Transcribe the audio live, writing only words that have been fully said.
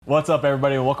What's up,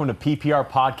 everybody? Welcome to PPR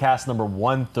podcast number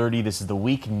 130. This is the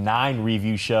Week 9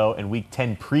 review show and Week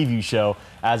 10 preview show.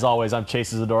 As always, I'm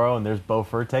Chase Izidoro, and there's Bowe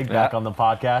Fertig back on the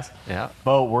podcast. Yeah.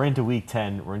 Bowe, we're into Week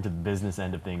 10. We're into the business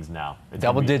end of things now.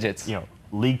 Double digits.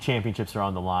 League championships are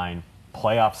on the line.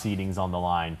 Playoff seeding's on the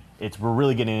line. We're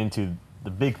really getting into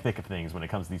the big thick of things when it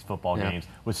comes to these football games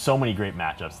with so many great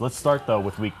matchups. Let's start, though,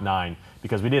 with Week 9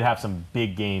 because we did have some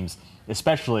big games,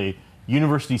 especially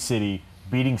University City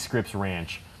beating Scripps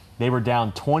Ranch. They were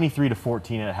down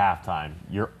 23-14 at halftime.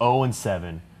 You're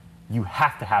 0-7. You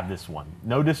have to have this one.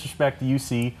 No disrespect to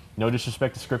UC, no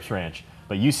disrespect to Scripps Ranch,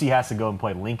 but UC has to go and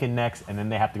play Lincoln next, and then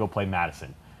they have to go play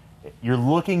Madison. You're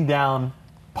looking down,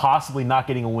 possibly not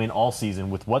getting a win all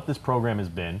season with what this program has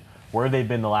been, where they've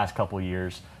been the last couple of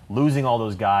years, losing all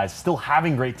those guys, still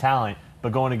having great talent,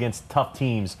 but going against tough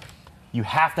teams. You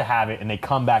have to have it, and they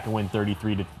come back and win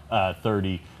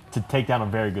 33-30. To take down a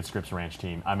very good Scripps Ranch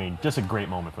team. I mean, just a great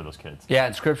moment for those kids. Yeah,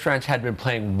 and Scripps Ranch had been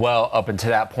playing well up until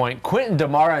that point. Quentin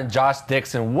DeMara and Josh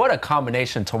Dixon, what a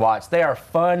combination to watch. They are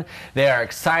fun. They are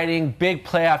exciting. Big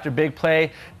play after big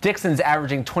play. Dixon's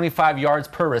averaging 25 yards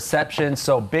per reception,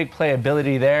 so big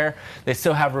playability there. They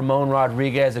still have Ramon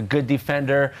Rodriguez, a good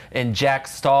defender, and Jack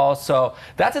Stahl. So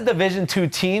that's a Division II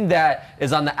team that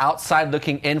is on the outside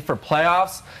looking in for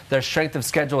playoffs. Their strength of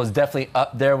schedule is definitely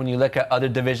up there when you look at other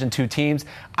Division II teams.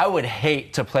 I would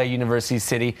hate to play University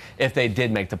City if they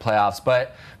did make the playoffs,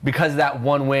 but because of that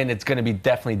one win, it's going to be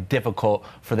definitely difficult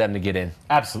for them to get in.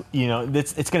 Absolutely.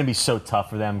 It's going to be so tough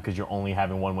for them because you're only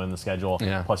having one win in the schedule.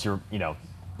 Yeah. Plus,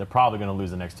 they're probably going to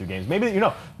lose the next two games. Maybe,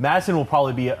 Madison will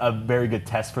probably be a very good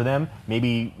test for them.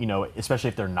 Maybe, especially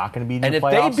if they're not going to be in the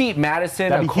playoffs. And if they beat Madison,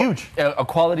 that'd be huge. A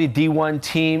quality D1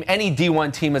 team, any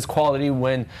D1 team is quality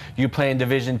when you play in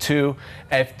Division II.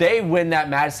 If they win that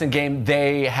Madison game,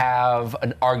 they have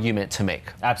an argument to make.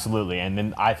 Absolutely. And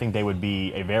then I think they would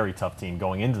be a very tough team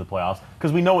going into the playoffs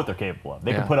because we know what they're capable of.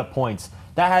 They can put up points.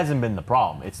 That hasn't been the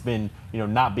problem. It's been,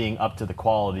 not being up to the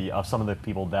quality of some of the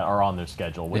people that are on their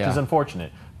schedule, which is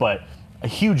unfortunate. But a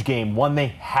huge game, one they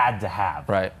had to have.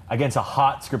 Right. Against a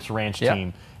hot Scripps Ranch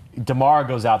team. DeMara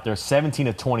goes out there,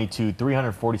 17-22,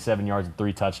 347 yards and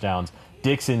 3 touchdowns.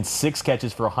 Dixon, 6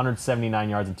 catches for 179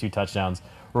 yards and 2 touchdowns.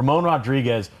 Ramon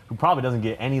Rodriguez, who probably doesn't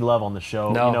get any love on the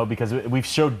show, because we've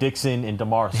showed Dixon and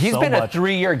DeMara so much. He's been a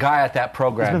 3-year guy at that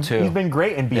program, too. He's been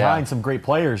great and behind some great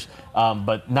players.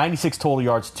 But 96 total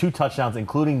yards, 2 touchdowns,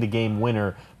 including the game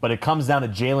winner. But it comes down to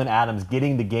Jalen Adams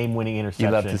getting the game-winning interception.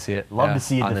 You love to see it. Love to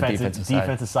see on a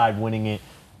defensive side winning it.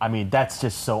 I mean, that's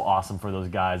just so awesome for those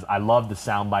guys. I love the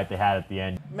soundbite they had at the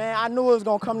end. Man, I knew it was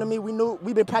going to come to me.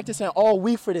 We've been practicing all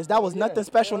week for this. That was nothing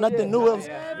special, nothing new. We've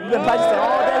been practicing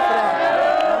all day for that.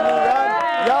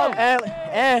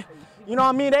 And you know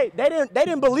what I mean? They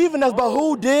didn't believe in us, but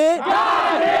who did?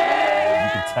 God did!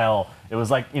 You could tell. It was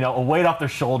like, a weight off their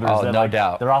shoulders. Oh, no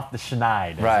doubt. They're off the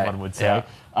schneid, as one would say.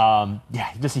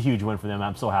 Just a huge win for them.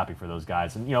 I'm so happy for those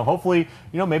guys. And, hopefully,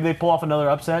 maybe they pull off another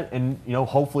upset and,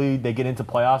 hopefully they get into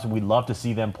playoffs. And we'd love to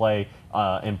see them play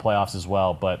in playoffs as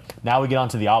well. But now we get on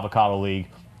to the Avocado League.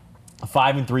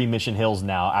 5-3 Mission Hills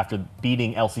now after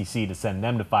beating LCC to send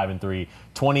them to 5-3,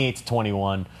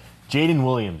 28-21. Jaden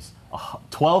Williams,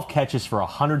 12 catches for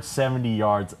 170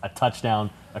 yards, a touchdown,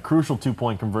 a crucial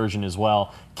 2-point conversion as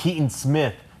well. Keaton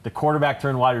Smith, the quarterback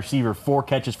turned wide receiver, 4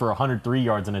 catches for 103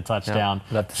 yards and a touchdown.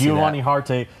 Giovanni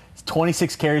Harte,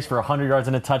 26 carries for 100 yards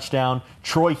and a touchdown.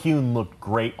 Troy Hune looked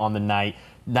great on the night.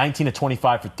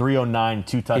 19-25 for 309,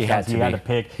 2 touchdowns. He had to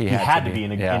pick. He had to be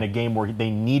in a game where they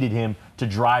needed him to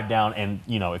drive down. And,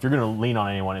 if you're going to lean on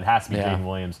anyone, it has to be Jaden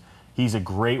Williams. He's a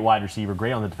great wide receiver,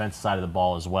 great on the defensive side of the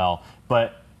ball as well.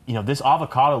 But, this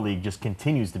Avocado League just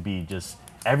continues to be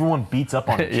everyone beats up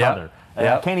on each other.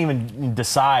 I can't even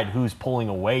decide who's pulling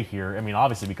away here. I mean,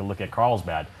 obviously we could look at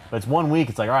Carlsbad, but it's 1 week.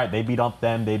 It's like, all right, they beat up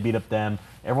them.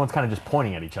 Everyone's kind of just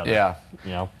pointing at each other.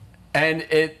 Yeah. And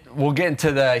we'll get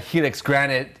into the Helix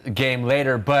Granite game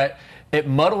later, but it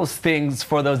muddles things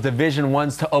for those Division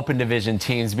 1s to Open Division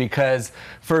teams because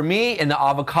for me in the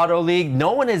Avocado League,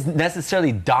 no one is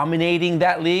necessarily dominating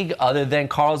that league other than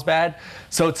Carlsbad.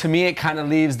 So to me, it kind of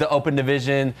leaves the Open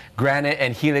Division, Granite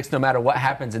and Helix, no matter what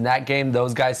happens in that game,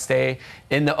 those guys stay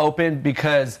in the Open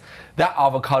because that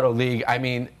Avocado League, I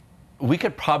mean, we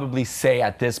could probably say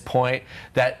at this point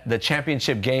that the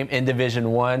championship game in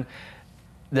Division 1,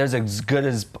 there's as good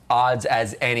as odds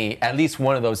as any. At least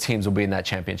one of those teams will be in that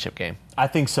championship game. I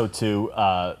think so too.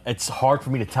 It's hard for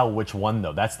me to tell which one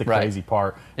though. That's the crazy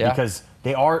part because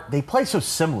they play so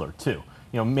similar too.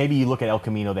 maybe you look at El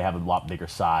Camino, they have a lot bigger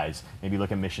size. Maybe you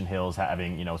look at Mission Hills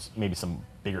having, maybe some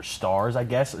bigger stars, I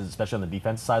guess, especially on the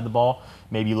defensive side of the ball.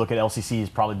 Maybe you look at LCC as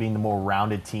probably being the more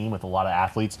rounded team with a lot of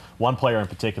athletes. One player in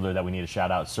particular that we need to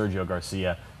shout out, Sergio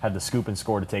Garcia, had the scoop and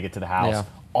score to take it to the house. Yeah.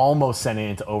 Almost sent it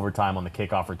into overtime on the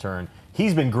kickoff return.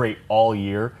 He's been great all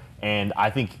year, and I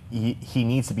think he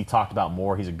needs to be talked about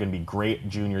more. He's going to be great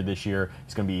junior this year.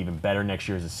 He's going to be even better next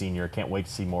year as a senior. Can't wait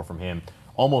to see more from him.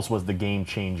 Almost was the game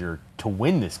changer to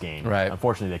win this game. Right.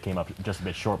 Unfortunately, they came up just a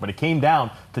bit short. But it came down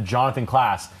to Jonathan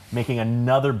Klass making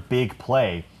another big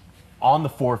play on the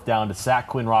 4th down to sack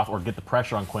Quinn Roth or get the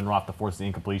pressure on Quinn Roth to force the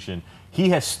incompletion. He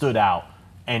has stood out,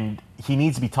 and he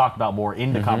needs to be talked about more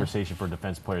in the conversation for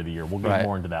Defense Player of the Year. We'll get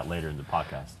more into that later in the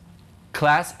podcast.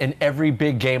 Klass, in every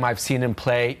big game I've seen him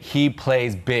play, he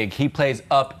plays big. He plays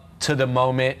up to the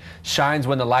moment, shines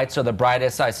when the lights are the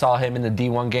brightest. I saw him in the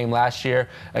D1 game last year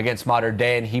against Mater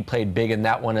Dei, and he played big in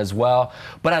that one as well.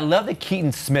 But I love the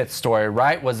Keaton Smith story,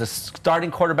 right? Was the starting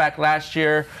quarterback last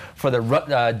year for the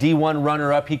D1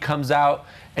 runner-up. He comes out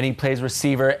and he plays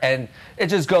receiver, and it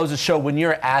just goes to show when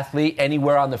you're an athlete,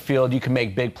 anywhere on the field, you can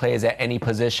make big plays at any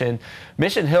position.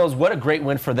 Mission Hills, what a great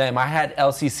win for them. I had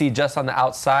LCC just on the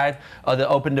outside of the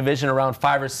open division around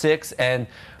 5 or 6, and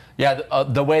yeah,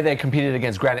 the way they competed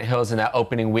against Granite Hills in that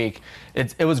opening week,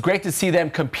 it was great to see them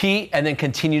compete and then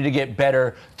continue to get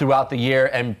better throughout the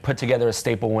year and put together a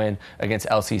staple win against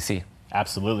LCC.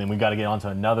 Absolutely, and we've got to get on to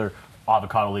another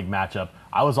Avocado League matchup.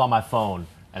 I was on my phone,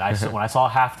 and when I saw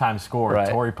halftime score,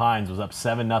 Torrey Pines was up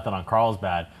 7-0 on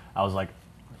Carlsbad. I was like,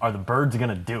 are the Birds going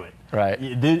to do it? Right.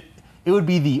 It would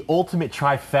be the ultimate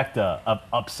trifecta of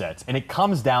upsets, and it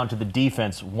comes down to the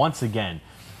defense once again.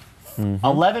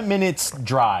 11 minutes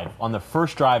drive on the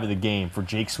first drive of the game for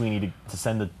Jake Sweeney to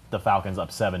send the Falcons up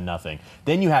 7-0.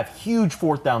 Then you have huge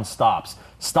 4th down stops,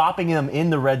 stopping them in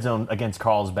the red zone against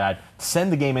Carlsbad,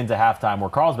 send the game into halftime where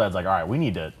Carlsbad's like, all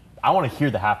right, I want to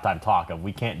hear the halftime talk of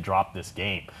we can't drop this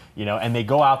game. And they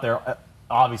go out there,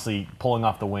 obviously pulling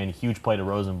off the win. Huge play to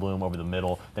Rosenblum over the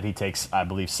middle that he takes, I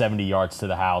believe, 70 yards to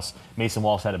the house. Mason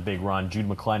Walsh had a big run. Jude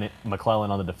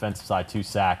McClellan on the defensive side, 2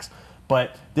 sacks.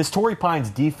 But this Torrey Pines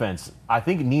defense, I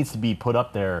think it needs to be put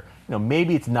up there.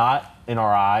 Maybe it's not in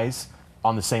our eyes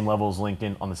on the same level as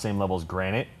Lincoln, on the same level as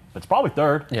Granite, but it's probably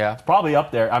third. Yeah. It's probably up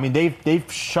there. I mean, they've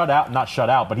they've shut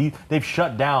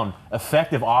down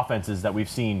effective offenses that we've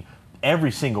seen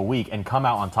every single week and come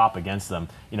out on top against them.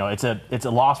 It's a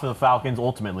loss for the Falcons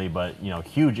ultimately, but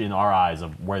huge in our eyes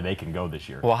of where they can go this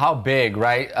year. Well, how big,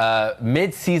 right?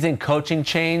 Mid-season coaching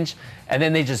change, and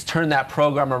then they just turn that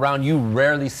program around. You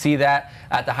rarely see that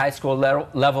at the high school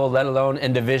level, let alone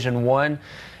in Division I.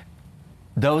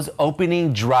 Those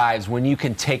opening drives, when you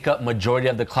can take up majority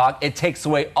of the clock, it takes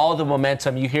away all the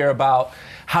momentum. You hear about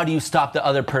how do you stop the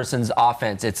other person's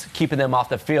offense? It's keeping them off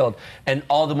the field. And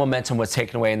all the momentum was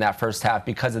taken away in that first half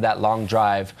because of that long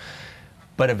drive.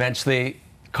 But eventually,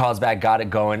 Carlsbad got it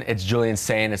going. It's Julian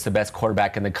saying it's the best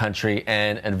quarterback in the country.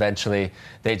 And eventually,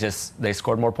 they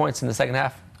scored more points in the second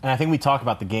half. And I think we talk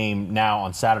about the game now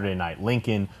on Saturday night.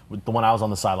 Lincoln, the one I was on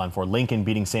the sideline for, Lincoln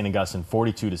beating St. Augustine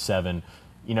 42-7.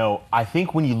 I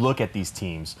think when you look at these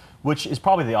teams, which is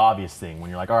probably the obvious thing, when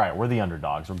you're like, all right, we're the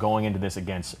underdogs. We're going into this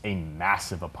against a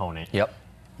massive opponent. Yep.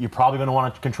 You're probably going to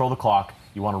want to control the clock.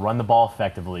 You want to run the ball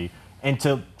effectively. And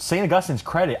to St. Augustine's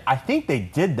credit, I think they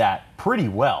did that pretty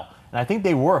well. And I think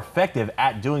they were effective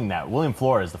at doing that. William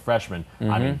Flores, the freshman,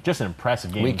 I mean, just an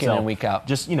impressive game week in and week out.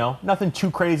 Just, nothing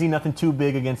too crazy, nothing too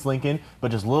big against Lincoln,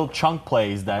 but just little chunk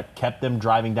plays that kept them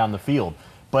driving down the field.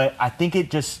 But I think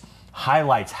it just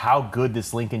highlights how good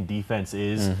this Lincoln defense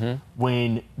is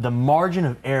when the margin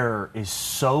of error is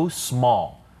so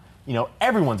small.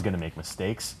 Everyone's going to make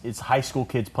mistakes. It's high school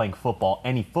kids playing football.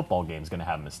 Any football game is going to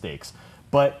have mistakes.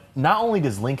 But not only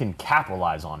does Lincoln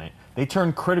capitalize on it, they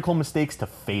turn critical mistakes to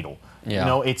fatal.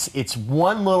 Yeah. It's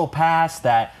one little pass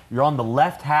that you're on the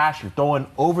left hash, you're throwing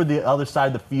over the other side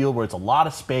of the field where it's a lot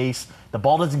of space. The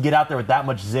ball doesn't get out there with that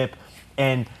much zip.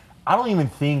 And I don't even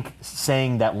think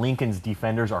saying that Lincoln's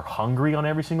defenders are hungry on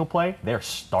every single play. They're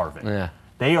starving. Yeah.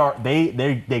 They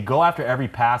go after every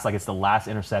pass like it's the last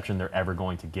interception they're ever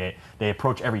going to get. They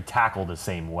approach every tackle the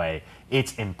same way.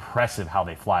 It's impressive how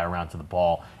they fly around to the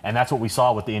ball. And that's what we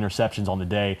saw with the interceptions on the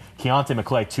day. Keontae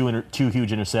McClay, two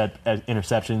huge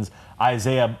interceptions.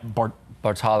 Isaiah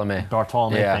Bartolome,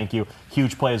 yeah. Thank you.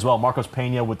 Huge play as well. Marcos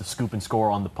Pena with the scoop and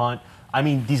score on the punt. I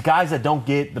mean, these guys that don't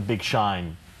get the big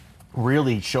shine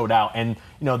really showed out. And,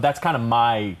 that's kind of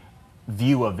my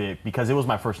view of it because it was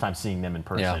my first time seeing them in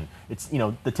person. Yeah. It's,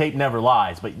 the tape never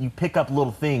lies, but you pick up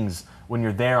little things when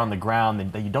you're there on the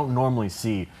ground that you don't normally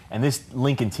see. And this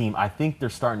Lincoln team, I think they're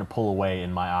starting to pull away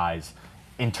in my eyes.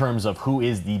 in terms of who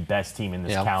is the best team in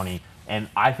this county. And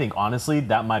I think, honestly,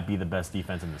 that might be the best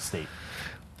defense in the state.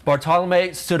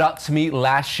 Bartolome stood out to me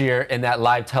last year in that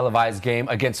live televised game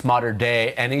against Mater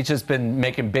Dei, and he's just been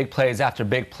making big plays after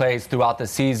big plays throughout the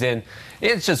season.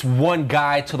 It's just one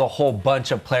guy to the whole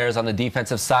bunch of players on the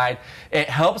defensive side. It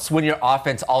helps when your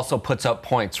offense also puts up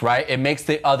points, right? It makes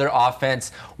the other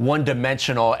offense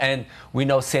one-dimensional, and we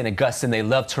know St. Augustine, they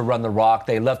love to run the rock.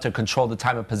 They love to control the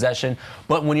time of possession,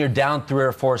 but when you're down 3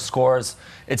 or 4 scores,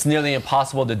 it's nearly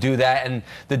impossible to do that, and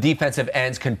the defensive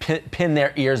ends can pin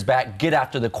their ears back, get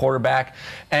after the quarterback,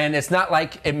 and it's not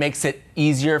like it makes it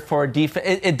easier for a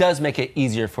defense. It does make it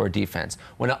easier for a defense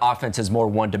when an offense is more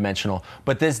one-dimensional,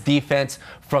 but this defense,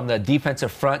 from the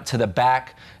defensive front to the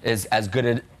back, is as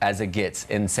good as it gets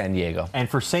in San Diego. And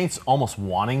for Saints almost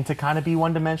wanting to kind of be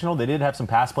one-dimensional, they did have some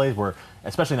pass plays where,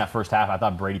 especially in that first half, I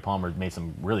thought Brady Palmer made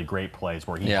some really great plays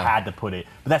where he had to put it.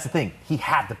 But that's the thing, he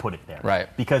had to put it there. Right.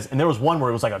 And there was one where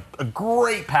it was like a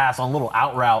great pass on a little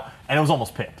out route, and it was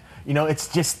almost picked. You know,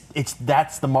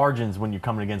 that's the margins when you're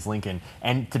coming against Lincoln.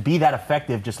 And to be that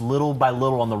effective just little by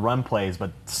little on the run plays,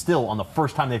 but still on the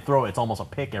first time they throw it, it's almost a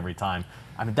pick every time.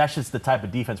 I mean, that's just the type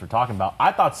of defense we're talking about.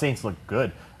 I thought Saints looked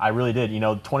good. I really did. You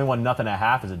know, 21-0 at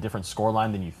half is a different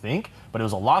scoreline than you think, but it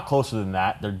was a lot closer than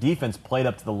that. Their defense played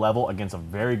up to the level against a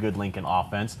very good Lincoln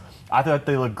offense. I thought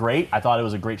they looked great. I thought it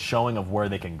was a great showing of where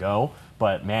they can go.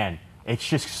 But, man, it's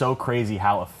just so crazy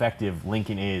how effective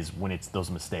Lincoln is when it's those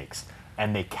mistakes.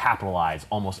 And they capitalize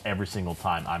almost every single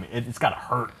time. I mean, it's got to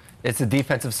hurt. It's the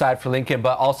defensive side for Lincoln,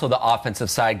 but also the offensive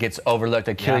side gets overlooked.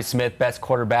 Achilles Smith, best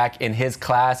quarterback in his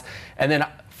class. And then,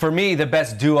 for me, the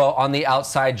best duo on the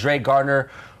outside, Dre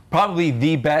Gardner, probably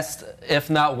the best,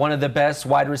 if not one of the best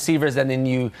wide receivers. And then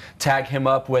you tag him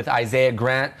up with Isaiah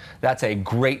Grant. That's a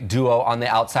great duo on the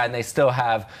outside. And they still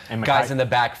have guys in the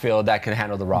backfield that can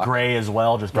handle the rock. Gray as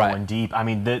well, just going deep. I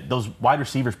mean, those wide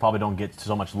receivers probably don't get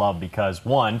so much love because,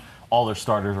 one, all their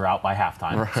starters are out by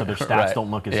halftime, so their stats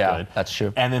don't look as good. That's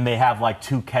true. And then they have like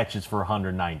 2 catches for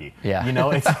 190. Yeah. You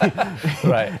know, it's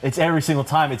it's every single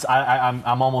time.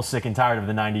 I'm almost sick and tired of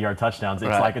the 90-yard touchdowns. It's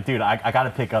like, dude, I got to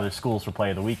pick other schools for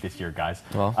play of the week this year, guys.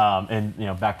 Well. And you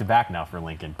know, back to back now for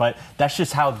Lincoln. But that's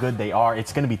just how good they are.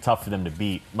 It's going to be tough for them to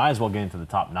beat. Might as well get into the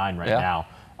top 9 right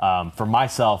now. For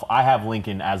myself, I have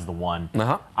Lincoln as the one.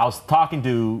 I was talking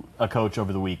to a coach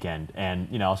over the weekend, and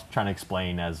you know, I was trying to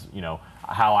explain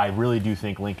how I really do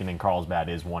think Lincoln and Carlsbad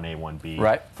is 1A,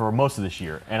 1B for most of this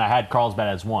year. And I had Carlsbad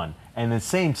as 1. And the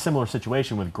similar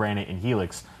situation with Granite and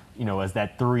Helix, you know, as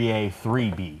that 3A,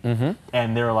 3B.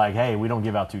 And they're like, hey, we don't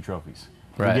give out 2 trophies.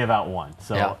 We give out 1.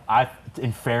 So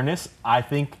in fairness, I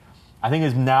think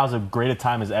now's as great a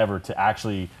time as ever to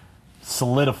actually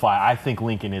solidify. I think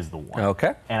Lincoln is the one.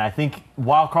 Okay. And I think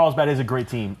while Carlsbad is a great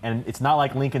team, and it's not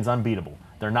like Lincoln's unbeatable.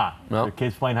 They're not. No. They're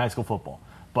kids playing high school football.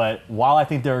 But while I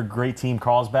think they're a great team,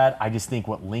 Carlsbad, I just think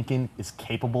what Lincoln is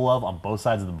capable of on both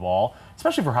sides of the ball,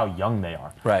 especially for how young they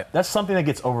are. That's something that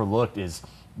gets overlooked is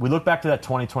we look back to that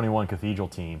 2021 Cathedral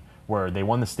team where they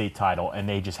won the state title and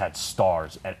they just had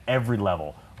stars at every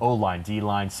level, O-line,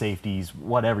 D-line, safeties,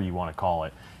 whatever you want to call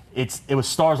it. It was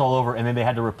stars all over, and then they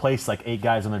had to replace like 8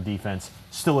 guys on their defense.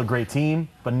 Still a great team,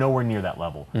 but nowhere near that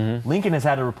level. Lincoln has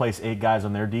had to replace 8 guys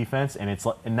on their defense, and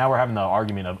now we're having the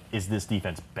argument of, is this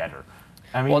defense better?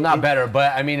 I mean, well, not better,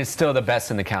 but I mean, it's still the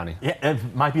best in the county. Yeah,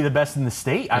 it might be the best in the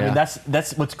state. I mean,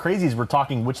 that's what's crazy is we're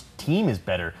talking which team is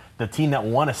better, the team that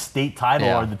won a state title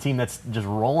or the team that's just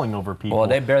rolling over people. Well,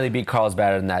 they barely beat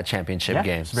Carlsbad in that championship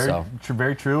game. It's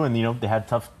very true, and you know they had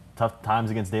tough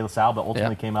times against De La Salle, but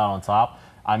ultimately came out on top.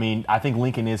 I mean, I think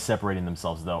Lincoln is separating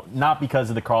themselves though, not because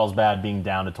of the Carlsbad being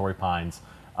down to Torrey Pines.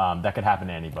 That could happen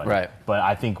to anybody. But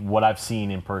I think what I've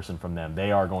seen in person from them,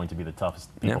 they are going to be the toughest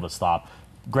people to stop.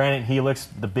 Granite Helix,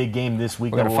 the big game this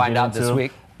week. We're going to find out this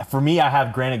week. For me, I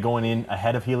have Granite going in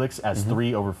ahead of Helix as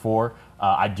 3 over 4.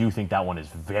 I do think that one is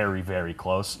very, very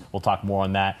close. We'll talk more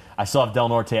on that. I still have Del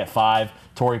Norte at 5,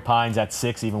 Torrey Pines at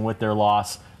 6, even with their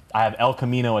loss. I have El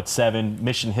Camino at 7,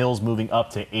 Mission Hills moving up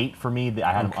to 8 for me.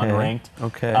 I had them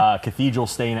unranked. Cathedral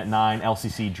staying at 9,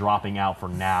 LCC dropping out for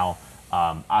now.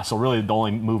 So really the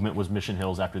only movement was Mission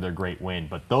Hills after their great win.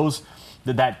 But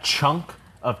that chunk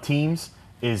of teams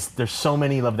there's so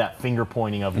many of that finger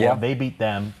pointing of, well, they beat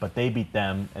them, but they beat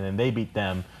them, and then they beat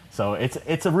them. So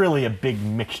it's really a big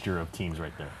mixture of teams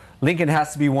right there. Lincoln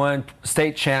has to be one.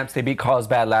 State champs. They beat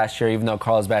Carlsbad last year, even though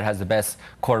Carlsbad has the best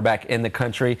quarterback in the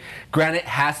country. Granite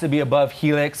has to be above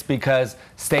Helix because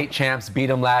state champs beat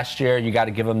them last year. You got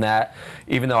to give them that,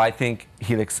 even though I think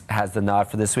Helix has the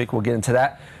nod for this week. We'll get into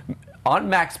that. On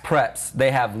Max Preps, they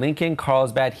have Lincoln,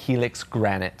 Carlsbad, Helix,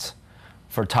 Granite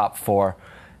for top 4.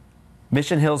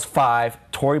 Mission Hills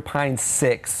 5, Torrey Pines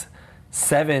 6,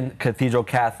 7 Cathedral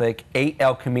Catholic, 8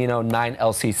 El Camino, 9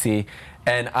 LCC,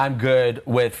 and I'm good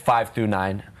with 5 through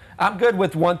 9. I'm good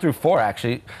with 1 through 4,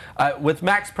 actually. With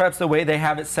Max Preps, the way they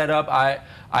have it set up,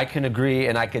 I can agree,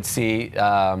 and I could see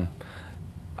why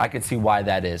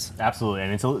that is. Absolutely,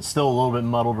 and it's still a little bit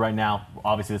muddled right now.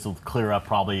 Obviously, this will clear up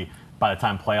probably by the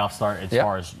time playoffs start as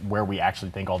far as where we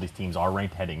actually think all these teams are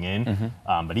ranked heading in.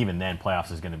 But even then,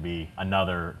 playoffs is going to be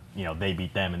another, they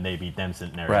beat them and they beat them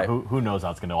scenario. Right. Who knows how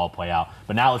it's going to all play out.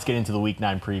 But now let's get into the Week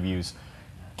 9 previews.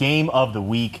 Game of the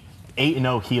week,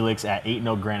 8-0 Helix at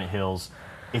 8-0 Granite Hills.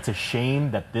 It's a shame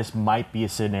that this might be a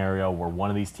scenario where one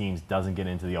of these teams doesn't get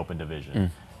into the open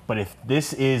division. But if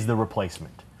this is the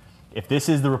replacement,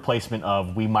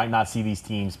 of we might not see these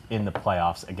teams in the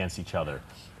playoffs against each other,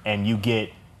 and you get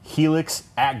Helix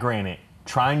at Granite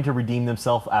trying to redeem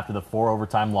themselves after the 4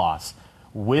 overtime loss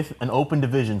with an open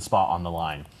division spot on the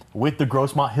line, with the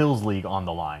Grossmont Hills League on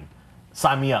the line,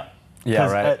 sign me up.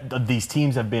 Yeah, right. These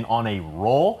teams have been on a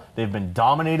roll. They've been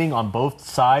dominating on both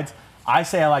sides. I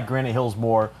say I like Granite Hills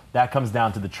more. That comes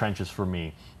down to the trenches for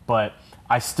me. But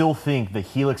I still think the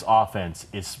Helix offense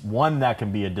is one that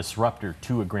can be a disruptor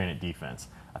to a Granite defense.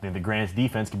 I think the Granite's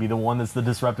defense can be the one that's the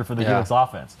disruptor for the Helix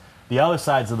offense. The other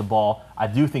sides of the ball, I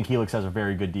do think Helix has a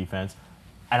very good defense.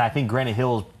 And I think Granite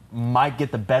Hills might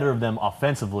get the better of them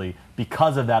offensively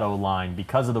because of that O-line,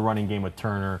 because of the running game with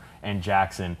Turner and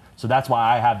Jackson. So that's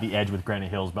why I have the edge with Granite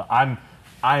Hills. But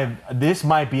this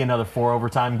might be another 4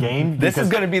 overtime game. This is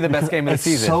going to be the best game of the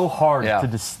season. It's so hard to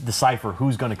decipher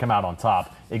who's going to come out on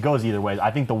top. It goes either way.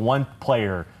 I think the one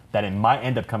player that it might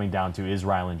end up coming down to is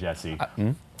Rylan Jesse.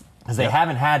 Because they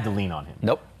haven't had to lean on him.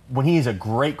 Nope. When he is a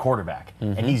great quarterback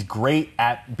and he's great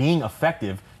at being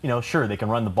effective, sure, they can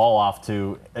run the ball off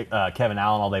to Kevin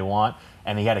Allen all they want.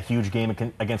 And he had a huge game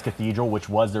against Cathedral, which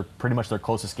was pretty much their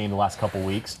closest game the last couple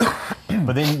weeks.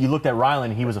 But then you looked at Rylan,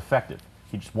 and he was effective.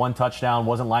 He just 1 touchdown,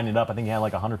 wasn't lining it up. I think he had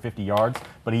like 150 yards,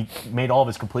 but he made all of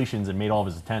his completions and made all of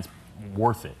his attempts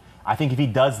worth it. I think if he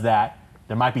does that,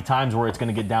 there might be times where it's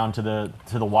going to get down to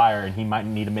the wire, and he might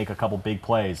need to make a couple big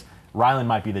plays. Rylan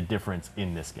might be the difference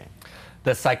in this game.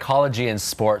 The psychology in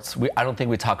sports, I don't think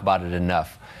we talk about it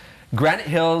enough. Granite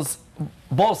Hills,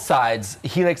 both sides,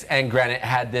 Helix and Granite,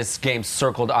 had this game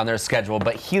circled on their schedule,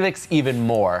 but Helix even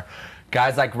more.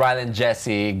 Guys like Rylan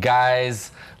Jesse,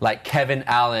 guys like Kevin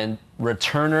Allen,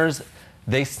 returners,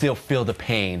 they still feel the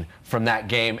pain from that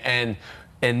game. And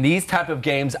in these type of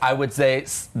games, I would say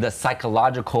the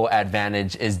psychological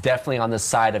advantage is definitely on the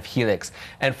side of Helix.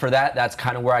 And for that, that's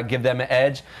kind of where I give them an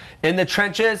edge. In the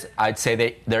trenches, I'd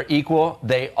say they're equal.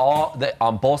 They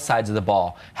on both sides of the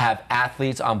ball, have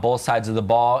athletes on both sides of the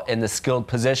ball in the skilled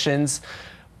positions.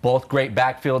 Both great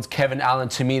backfields. Kevin Allen,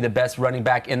 to me, the best running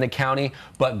back in the county,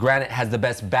 but Granite has the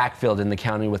best backfield in the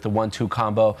county with the 1-2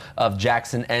 combo of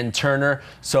Jackson and Turner.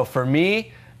 So for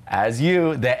me,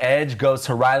 the edge goes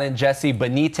to Rylan Jesse.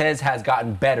 Benitez has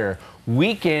gotten better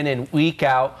week in and week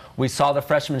out. We saw the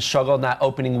freshman struggle in that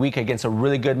opening week against a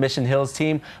really good Mission Hills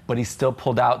team, but he still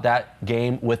pulled out that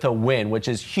game with a win, which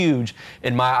is huge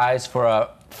in my eyes for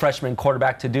a freshman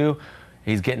quarterback to do.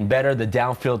 He's getting better. The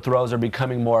downfield throws are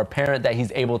becoming more apparent that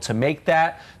he's able to make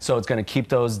that. So it's going to keep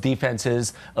those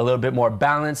defenses a little bit more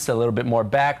balanced, a little bit more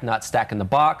back, not stacking the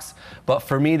box. But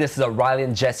for me, this is a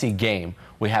Rylan Jesse game.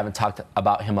 We haven't talked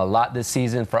about him a lot this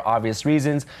season for obvious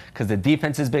reasons because the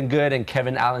defense has been good and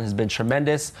Kevin Allen has been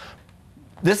tremendous.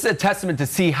 This is a testament to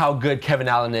see how good Kevin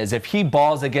Allen is. If he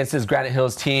balls against his Granite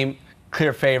Hills team,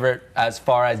 clear favorite as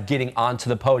far as getting onto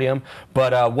the podium.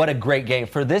 But what a great game.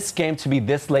 For this game to be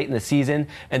this late in the season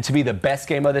and to be the best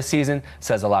game of the season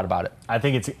says a lot about it. I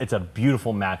think it's a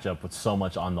beautiful matchup with so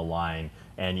much on the line.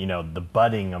 And, the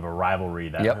budding of a rivalry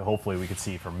that hopefully we could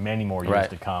see for many more years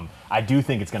to come. I do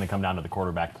think it's going to come down to the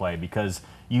quarterback play because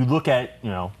you look at,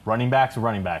 running backs,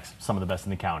 some of the best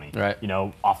in the county. Right.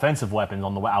 Offensive weapons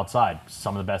on the outside,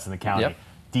 some of the best in the county. Yep.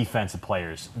 Defensive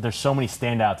players. There's so many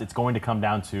standouts. It's going to come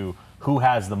down to who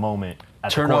has the moment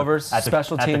at turnovers,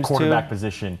 special teams at the quarterback too.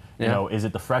 Position. Is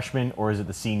it the freshman or is it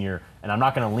the senior? And I'm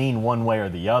not going to lean one way or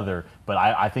the other, but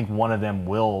I think one of them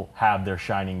will have their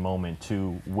shining moment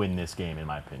to win this game, in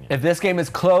my opinion. If this game is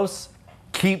close,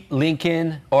 keep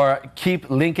Lincoln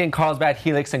Carlsbad,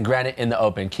 Helix, and Granite in the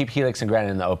open. Keep Helix and Granite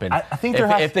in the open. I think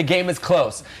if the game is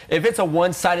close. If it's a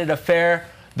one-sided affair,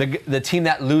 the team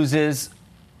that loses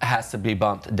has to be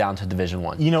bumped down to Division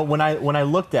I. When I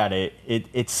looked at it,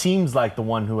 it seems like the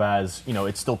one who has,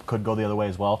 it still could go the other way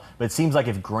as well, but it seems like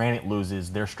if Granite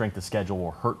loses, their strength of schedule will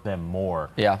hurt them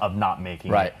more of not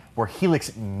making it. Where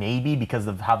Helix, maybe because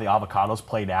of how the Avocados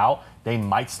played out, they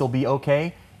might still be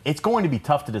okay. it's going to be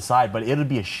tough to decide, but it'll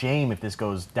be a shame if this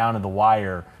goes down to the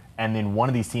wire and then one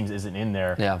of these teams isn't in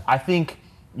there. Yeah. I think,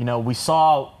 we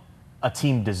saw a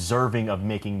team deserving of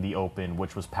making the Open,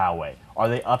 which was Poway. Are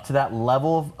they up to that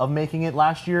level of making it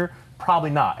last year?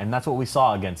 Probably not, and that's what we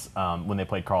saw against when they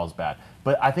played Carlsbad.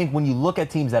 But I think when you look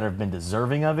at teams that have been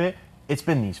deserving of it, it's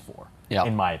been these 4,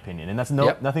 in my opinion. And that's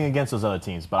nothing against those other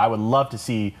teams, but I would love to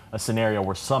see a scenario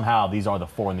where somehow these are the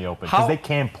 4 in the Open, because they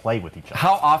can play with each other.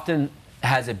 How often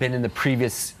has it been in the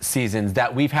previous seasons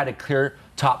that we've had a clear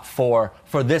top 4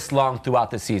 for this long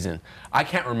throughout the season? I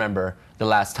can't remember the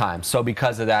last time. So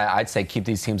because of that, I'd say keep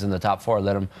these teams in the top 4,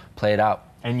 let them play it out.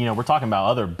 And, we're talking about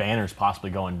other banners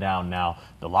possibly going down now.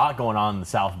 A lot going on in the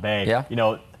South Bay.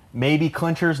 Yeah. Maybe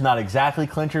clinchers, not exactly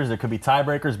clinchers. There could be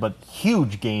tiebreakers, but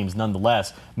huge games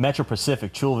nonetheless. Metro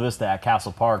Pacific, Chula Vista at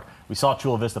Castle Park. We saw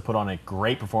Chula Vista put on a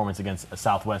great performance against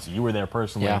Southwest. You were there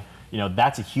personally. Yeah.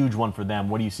 That's a huge one for them.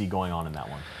 What do you see going on in that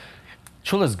one?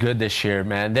 Chula's good this year,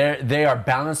 man. They are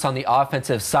balanced on the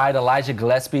offensive side. Elijah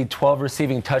Gillespie, 12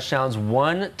 receiving touchdowns,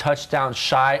 1 touchdown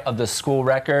shy of the school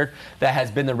record that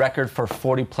has been the record for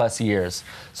 40-plus years.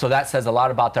 So that says a lot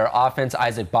about their offense.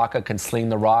 Isaac Baca can sling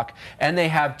the rock. And they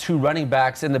have 2 running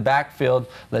backs in the backfield,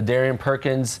 Ladarian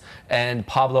Perkins and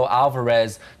Pablo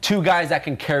Alvarez, 2 guys that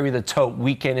can carry the tote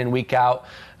week in and week out.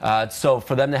 So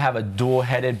for them to have a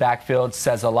dual-headed backfield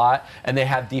says a lot. And they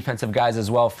have defensive guys as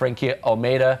well. Frankie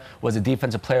Almeida was a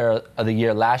Defensive Player of the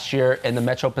Year last year in the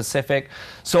Metro Pacific.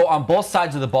 So on both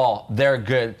sides of the ball, they're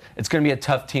good. It's going to be a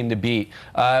tough team to beat.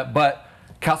 But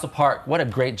Castle Park, what a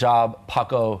great job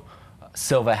Paco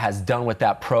Silva has done with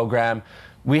that program.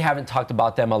 We haven't talked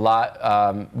about them a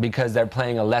lot because they're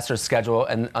playing a lesser schedule,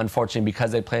 and unfortunately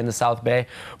because they play in the South Bay.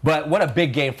 But what a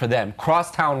big game for them.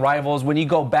 Crosstown rivals. When you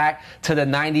go back to the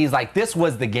 90s, this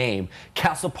was the game.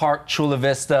 Castle Park, Chula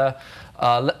Vista,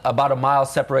 about a mile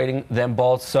separating them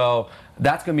both. So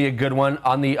that's going to be a good one.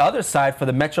 On the other side, for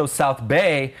the Metro South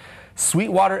Bay,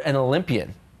 Sweetwater and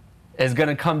Olympian is going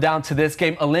to come down to this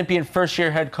game. Olympian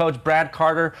first-year head coach Brad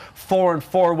Carter,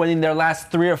 4-4, winning their last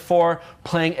 3 or 4,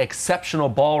 playing exceptional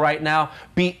ball right now.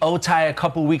 Beat Otay a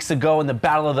couple weeks ago in the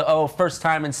Battle of the O, first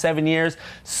time in 7 years.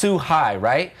 Sioux High,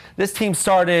 right? This team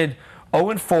started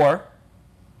 0-4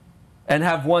 and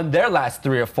have won their last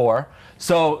 3 or 4.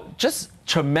 So just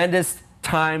tremendous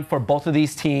time for both of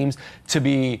these teams to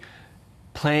be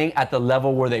playing at the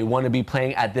level where they want to be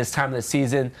playing at this time of the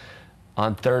season.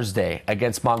 On Thursday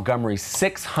against Montgomery,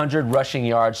 600 rushing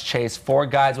yards chased, 4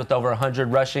 guys with over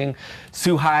 100 rushing.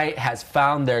 Sioux High has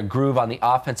found their groove on the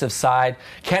offensive side.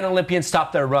 Can Olympian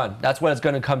stop their run? That's what it's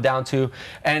going to come down to.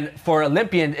 And for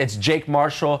Olympian, it's Jake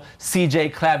Marshall,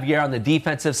 CJ Clavier on the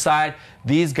defensive side.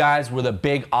 These guys were the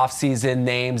big offseason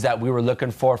names that we were looking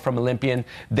for from Olympian.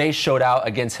 They showed out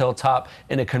against Hilltop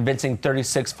in a convincing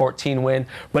 36-14 win.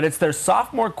 But it's their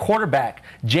sophomore quarterback,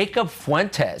 Jacob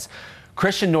Fuentes.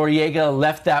 Christian Noriega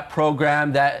left that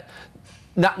program, that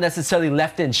not necessarily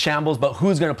left in shambles, but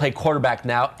who's going to play quarterback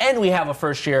now? And we have a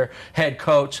first-year head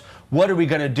coach. What are we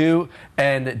going to do?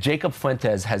 And Jacob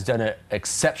Fuentes has done an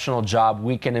exceptional job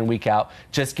week in and week out,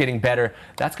 just getting better.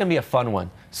 That's going to be a fun one,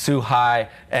 Sioux High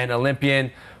and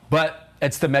Olympian. But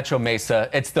it's the Metro Mesa.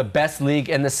 It's the best league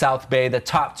in the South Bay. The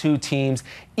top 2 teams,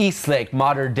 Eastlake,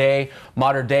 Mater Dei.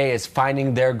 Mater Dei is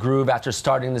finding their groove after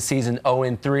starting the season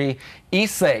 0-3.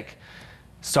 Eastlake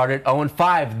started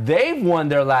 0-5. They've won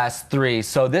their last 3.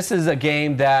 So this is a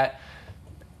game that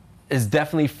is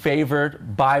definitely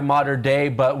favored by Mater Dei.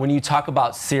 But when you talk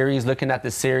about series, looking at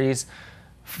the series,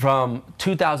 from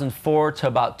 2004 to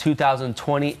about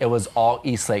 2020, it was all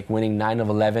Eastlake winning 9 of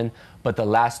 11. But the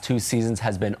last 2 seasons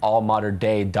has been all Mater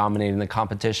Dei dominating the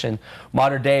competition.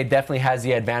 Mater Dei definitely has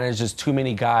the advantage. There's too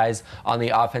many guys on the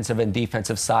offensive and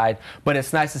defensive side. But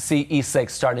it's nice to see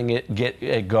Eastlake starting to get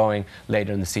it going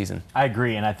later in the season. I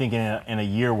agree, and I think in a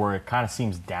year where it kind of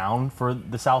seems down for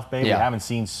the South Bay, we haven't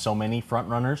seen so many front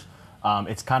runners.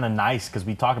 It's kind of nice because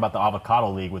we talk about the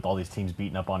Avocado League with all these teams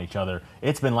beating up on each other.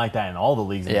 It's been like that in all the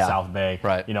leagues in the South Bay.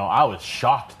 Right. I was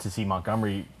shocked to see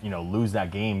Montgomery, lose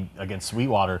that game against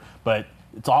Sweetwater. But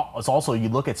it's also, you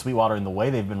look at Sweetwater and the way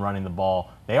they've been running the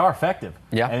ball, they are effective.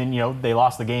 Yeah. And they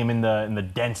lost the game in the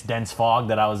dense fog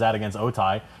that I was at against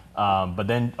Otay. But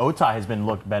then Otay has been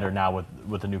looked better now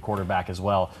with a new quarterback as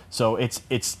well. So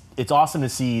it's awesome to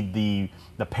see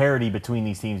the parity between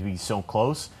these teams be so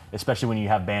close, especially when you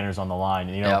have banners on the line.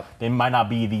 And, they might not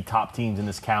be the top teams in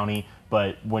this county,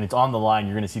 but when it's on the line,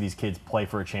 you're going to see these kids play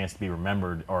for a chance to be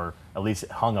remembered, or at least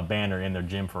hung a banner in their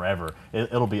gym forever.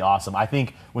 It'll be awesome. I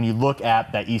think when you look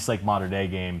at that Eastlake Mater Dei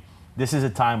game, this is a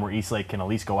time where Eastlake can at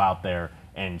least go out there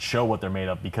and show what they're made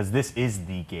of, because this is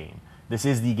the game. this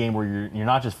is the game where you're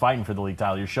not just fighting for the league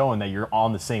title, you're showing that you're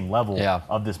on the same level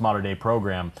of this Mater Dei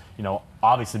program.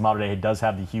 Obviously Mater Dei does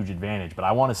have the huge advantage, but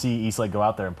I want to see Eastlake go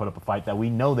out there and put up a fight that we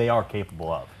know they are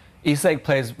capable of. Eastlake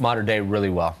plays Mater Dei really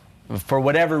well. For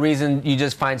whatever reason, you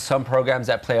just find some programs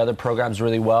that play other programs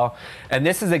really well. And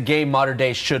this is a game Mater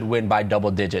Dei should win by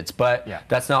double digits, but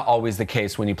that's not always the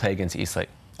case when you play against Eastlake.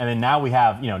 And then now we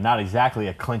have, not exactly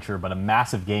a clincher, but a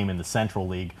massive game in the Central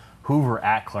League, Hoover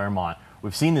at Claremont.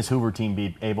 We've seen this Hoover team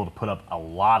be able to put up a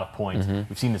lot of points.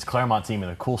 We've seen this Claremont team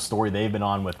and the cool story they've been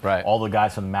on with all the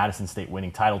guys from the Madison State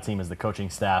winning title team as the coaching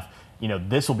staff.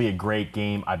 This will be a great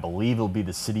game. I believe it'll be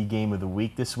the city game of the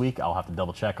week this week. I'll have to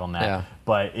double check on that. Yeah.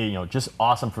 But, just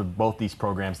awesome for both these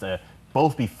programs to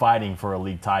both be fighting for a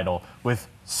league title with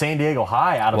San Diego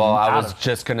High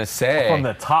just going to say. From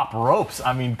the top ropes.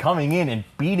 Coming in and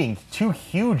beating two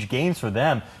huge games for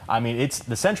them.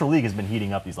 The Central League has been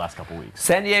heating up these last couple weeks.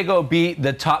 San Diego beat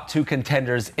the top two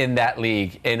contenders in that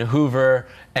league in Hoover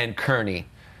and Kearney.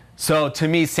 So to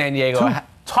me, San Diego...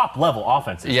 top-level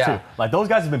offenses, too. Like, those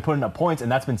guys have been putting up points,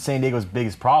 and that's been San Diego's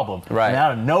biggest problem. Right. And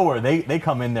out of nowhere, they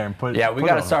come in there and put we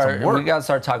got to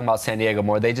start talking about San Diego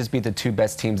more. They just beat the two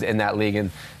best teams in that league,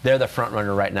 and they're the front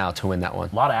runner right now to win that one.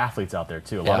 A lot of athletes out there,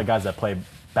 too. A lot of guys that play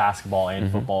basketball and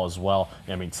football as well.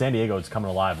 San Diego is coming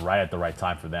alive right at the right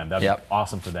time for them. That'd be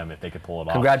awesome for them if they could pull it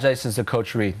off. Congratulations to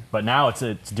Coach Reed. But now it's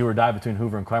do or die between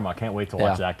Hoover and Claremont. I can't wait to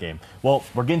watch that game. Well,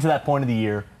 we're getting to that point of the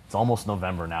year. It's almost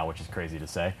November now, which is crazy to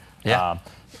say. Yeah.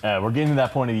 We're getting to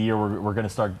that point of the year where we're going to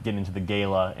start getting into the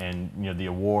gala and the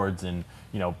awards. And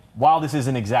while this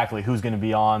isn't exactly who's going to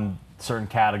be on certain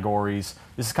categories,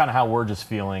 this is kind of how we're just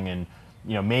feeling. And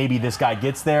maybe this guy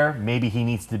gets there, maybe he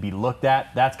needs to be looked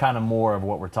at. That's kind of more of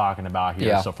what we're talking about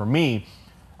here. So for me,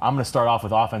 I'm going to start off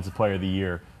with Offensive Player of the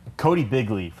Year, Cody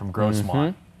Bigley from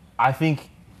Grossmont. I think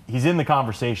he's in the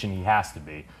conversation. He has to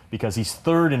be, because he's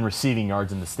third in receiving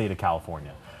yards in the state of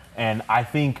California. And I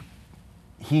think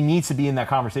he needs to be in that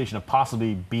conversation of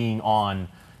possibly being on,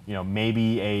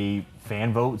 maybe a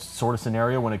fan vote sort of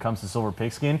scenario when it comes to Silver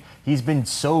Pigskin. He's been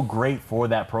so great for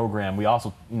that program. We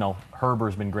also,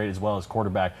 Herber's been great as well as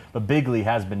quarterback, but Bigley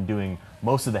has been doing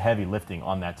most of the heavy lifting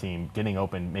on that team, getting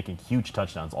open, making huge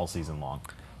touchdowns all season long.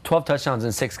 12 touchdowns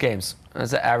in 6 games.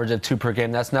 That's an average of 2 per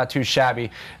game. That's not too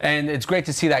shabby. And it's great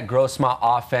to see that Grossmont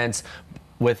offense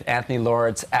with Anthony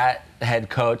Lawrence at head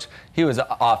coach. He was an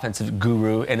offensive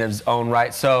guru in his own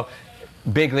right. So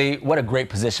Bigley, what a great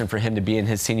position for him to be in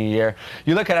his senior year.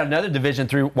 You look at another Division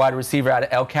III wide receiver out of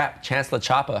El Cap, Chancellor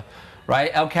Chapa, right?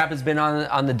 El Cap has been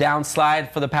on the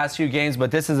downslide for the past few games,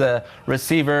 but this is a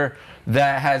receiver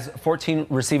that has 14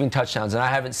 receiving touchdowns, and I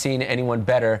haven't seen anyone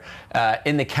better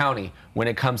in the county when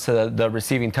it comes to the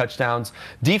receiving touchdowns.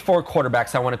 D4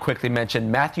 quarterbacks I want to quickly mention.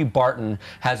 Matthew Barton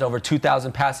has over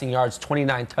 2,000 passing yards,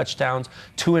 29 touchdowns,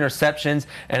 2 interceptions,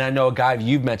 and I know a guy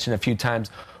you've mentioned a few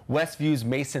times, Westview's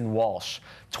Mason Walsh.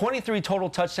 23 total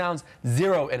touchdowns,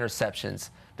 0 interceptions.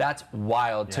 That's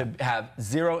wild to have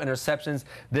 0 interceptions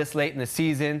this late in the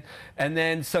season. And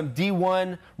then some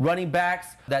D1 running backs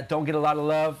that don't get a lot of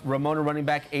love. Ramona running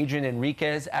back Adrian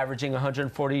Enriquez averaging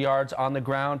 140 yards on the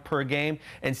ground per game.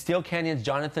 And Steel Canyon's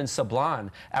Jonathan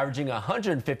Sablon averaging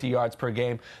 150 yards per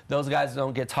game. Those guys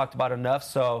don't get talked about enough,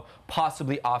 so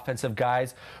possibly offensive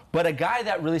guys. But a guy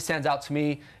that really stands out to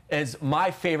me is my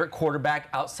favorite quarterback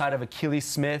outside of Achilles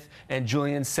Smith and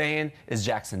Julian Sayin is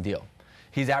Jackson Deal.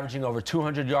 He's averaging over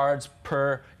 200 yards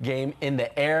per game in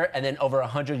the air and then over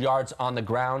 100 yards on the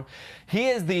ground. He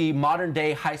is the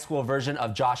modern-day high school version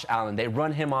of Josh Allen. They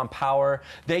run him on power.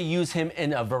 They use him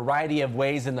in a variety of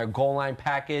ways in their goal line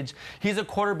package. He's a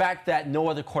quarterback that no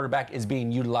other quarterback is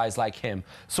being utilized like him.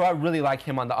 So I really like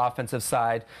him on the offensive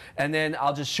side. And then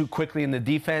I'll just shoot quickly in the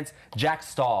defense. Jack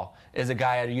Stahl is a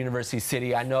guy at University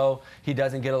City. I know he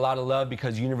doesn't get a lot of love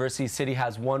because University City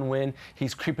has 1 win.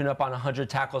 He's creeping up on 100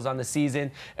 tackles on the season.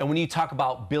 And when you talk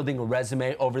about building a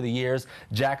resume over the years,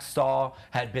 Jack Stahl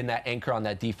had been that anchor on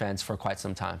that defense for quite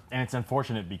some time. And it's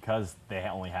unfortunate because they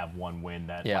only have 1 win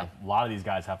that like, a lot of these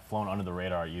guys have flown under the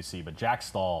radar at UC. But Jack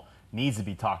Stahl needs to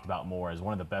be talked about more as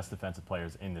one of the best defensive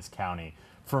players in this county.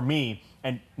 For me,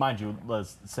 and mind you,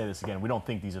 let's say this again, we don't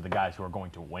think these are the guys who are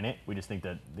going to win it. We just think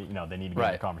that they need to be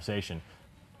in the conversation.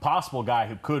 Possible guy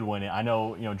who could win it. I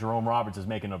know Jerome Roberts is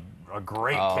making a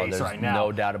great case right now.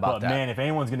 No doubt about that. But man, if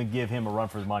anyone's going to give him a run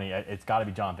for his money, it's got to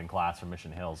be Jonathan Class from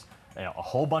Mission Hills. A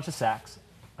whole bunch of sacks,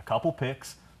 a couple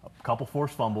picks, a couple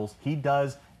forced fumbles. He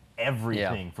does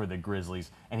everything for the Grizzlies,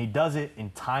 and he does it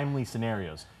in timely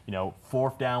scenarios.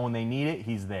 4th down when they need it,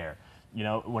 he's there.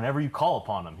 Whenever you call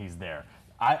upon him, he's there.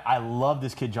 I love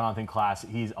this kid, Jonathan Class.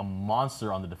 He's a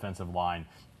monster on the defensive line.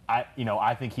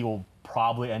 I think he will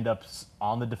probably end up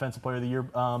on the Defensive Player of the Year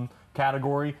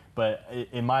category. But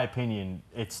in my opinion,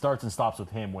 it starts and stops with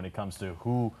him when it comes to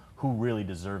who really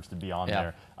deserves to be on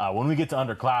there. When we get to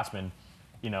underclassmen,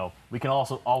 we can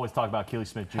also always talk about Keely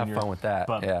Smith Jr. Have fun with that.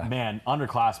 But man,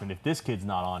 underclassmen, if this kid's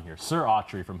not on here, Sir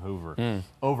Autry from Hoover,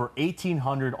 over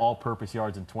 1,800 all-purpose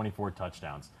yards and 24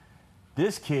 touchdowns.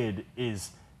 This kid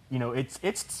is,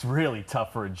 it's really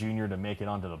tough for a junior to make it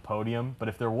onto the podium. But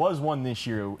if there was one this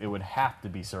year, it would have to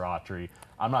be Sir Autry.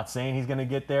 I'm not saying he's going to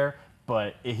get there,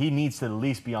 but he needs to at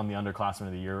least be on the Underclassmen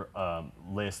of the Year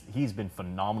list. He's been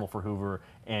phenomenal for Hoover,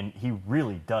 and he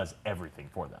really does everything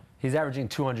for them. He's averaging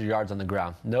 200 yards on the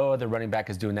ground. No other running back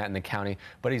is doing that in the county,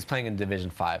 but he's playing in Division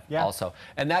 5 also.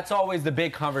 And that's always the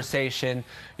big conversation.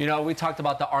 We talked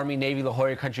about the Army-Navy La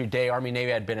Jolla Country Day. Army-Navy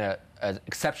had been an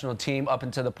exceptional team up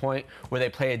until the point where they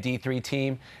play a D3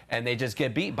 team, and they just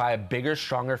get beat by a bigger,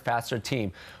 stronger, faster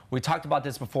team. We talked about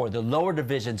this before. The lower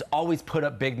divisions always put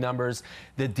up big numbers.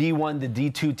 The D1, the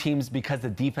D2 teams, because the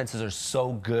defenses are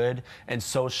so good and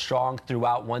so strong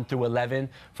throughout 1 through 11,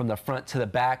 from the front to the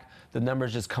back, the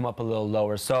numbers just come up a little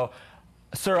lower. So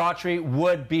Sir Autry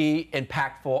would be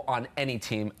impactful on any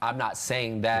team. I'm not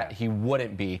saying that he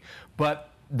wouldn't be, but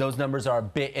those numbers are a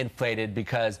bit inflated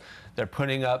because they're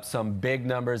putting up some big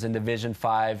numbers in Division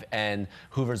 5, and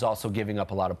Hoover's also giving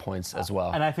up a lot of points as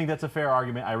well. And I think that's a fair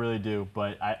argument. I really do.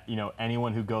 But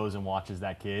anyone who goes and watches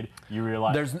that kid, you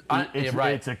realize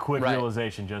it's a quick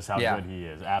realization just how good he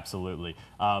is. Absolutely.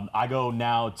 I go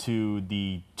now to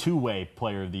the two-way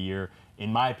Player of the Year.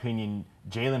 In my opinion,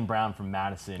 Jaylen Brown from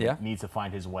Madison needs to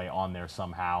find his way on there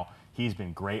somehow. He's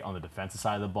been great on the defensive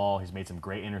side of the ball. He's made some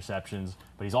great interceptions,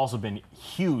 but he's also been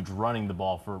huge running the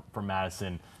ball for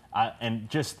Madison. And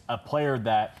just a player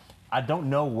that I don't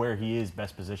know where he is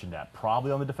best positioned at.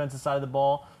 Probably on the defensive side of the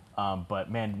ball. But,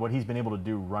 man, what he's been able to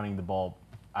do running the ball,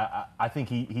 I think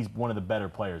he's one of the better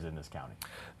players in this county.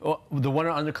 Well, the one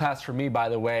underclass for me, by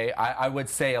the way, I would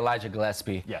say Elijah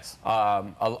Gillespie. Yes.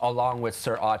 Along with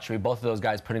Sir Autry, both of those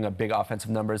guys putting up big offensive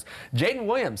numbers. Jaden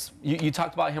Williams, you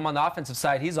talked about him on the offensive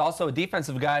side. He's also a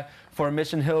defensive guy for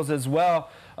Mission Hills as well.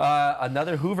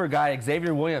 Another Hoover guy,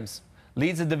 Xavier Williams.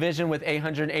 Leads the division with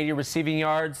 880 receiving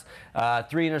yards, 3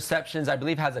 interceptions. I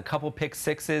believe has a couple pick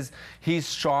sixes. He's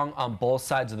strong on both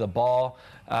sides of the ball.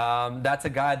 That's a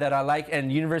guy that I like. And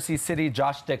University City,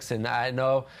 Josh Dixon. I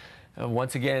know,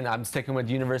 once again, I'm sticking with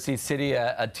University City,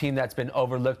 a team that's been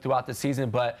overlooked throughout the season.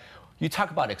 But you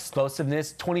talk about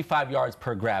explosiveness, 25 yards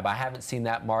per grab. I haven't seen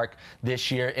that mark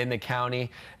this year in the county.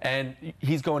 And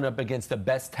he's going up against the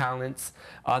best talents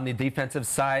on the defensive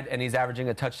side, and he's averaging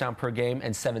a touchdown per game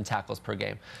and 7 tackles per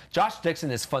game. Josh Dixon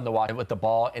is fun to watch with the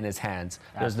ball in his hands.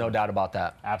 There's no doubt about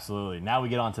that. Absolutely. Now we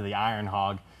get on to the Iron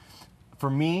Hog. For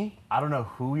me, I don't know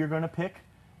who you're going to pick,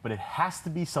 but it has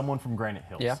to be someone from Granite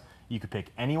Hills. Yeah. You could pick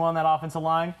anyone on that offensive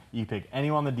line. You could pick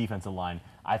anyone on the defensive line.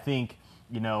 I think,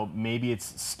 maybe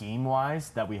it's scheme-wise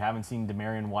that we haven't seen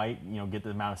Demarion White, get the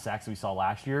amount of sacks we saw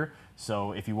last year.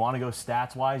 So if you want to go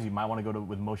stats-wise, you might want to go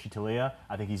with Moshe Talia.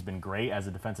 I think he's been great as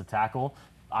a defensive tackle.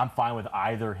 I'm fine with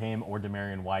either him or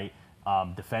Demarion White.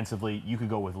 Defensively, you could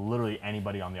go with literally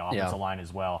anybody on the offensive line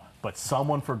as well. But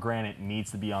someone for Granite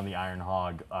needs to be on the Iron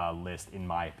Hog list, in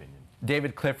my opinion.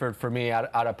 David Clifford, for me, out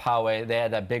of Poway. They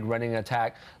had that big running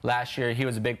attack last year. He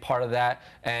was a big part of that,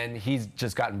 and he's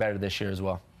just gotten better this year as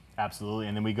well. Absolutely.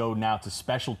 And then we go now to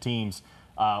special teams.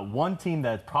 One team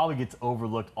that probably gets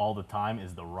overlooked all the time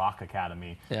is the Rock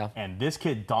Academy. Yeah. And this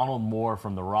kid, Donald Moore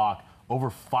from the Rock, over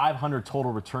 500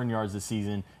 total return yards this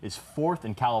season, is 4th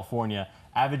in California,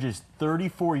 averages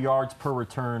 34 yards per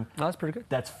return. Oh, that's pretty good.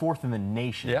 That's 4th in the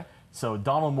nation. Yeah. So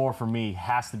Donald Moore, for me,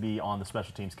 has to be on the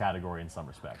special teams category in some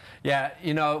respect. Yeah,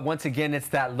 once again, it's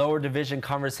that lower division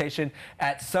conversation.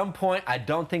 At some point, I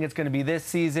don't think it's going to be this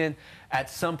season. At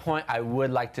some point, I would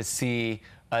like to see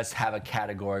us have a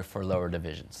category for lower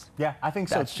divisions. Yeah, I think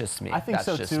so. That's just me. I think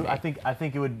so too. I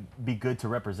think it would be good to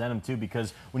represent them too,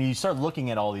 because when you start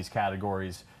looking at all these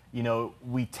categories,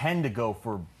 we tend to go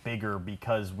for bigger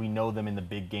because we know them in the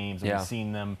big games and we've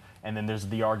seen them. And then there's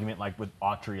the argument like with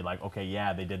Autry, like, okay,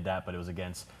 yeah, they did that, but it was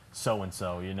against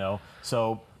so-and-so,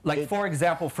 So, for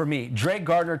example, for me, Dre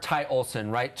Gardner, Ty Olson,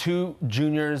 right? 2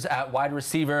 juniors at wide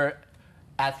receiver.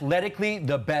 Athletically,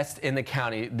 the best in the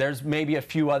county. There's maybe a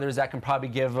few others that can probably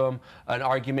give him an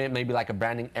argument, maybe like a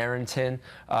Brandon Arrington,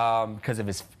 because of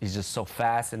he's just so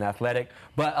fast and athletic.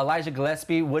 But Elijah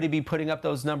Gillespie, would he be putting up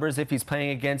those numbers if he's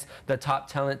playing against the top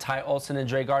talent, Ty Olson and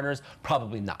Dre Gardner's?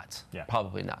 Probably not. Yeah.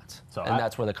 Probably not. So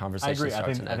that's where the conversation starts.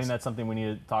 I agree. I think that's something we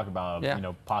need to talk about.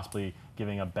 Possibly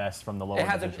giving a best from the lower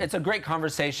division. It's a great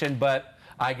conversation, but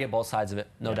I get both sides of it,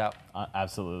 no doubt.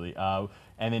 Absolutely.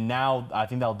 And then now, I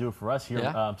think that'll do it for us here.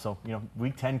 Yeah. So,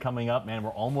 week 10 coming up, man.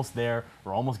 We're almost there.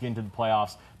 We're almost getting to the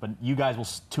playoffs. But you guys will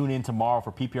tune in tomorrow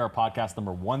for PPR podcast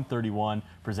number 131,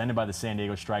 presented by the San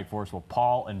Diego Strike Force, where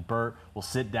Paul and Bert will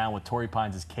sit down with Torrey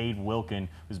Pines' Cade Wilkin,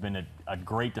 who's been a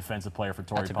great defensive player for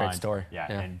Torrey Pines. That's a great story.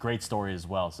 Yeah, and great story as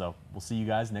well. So we'll see you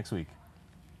guys next week.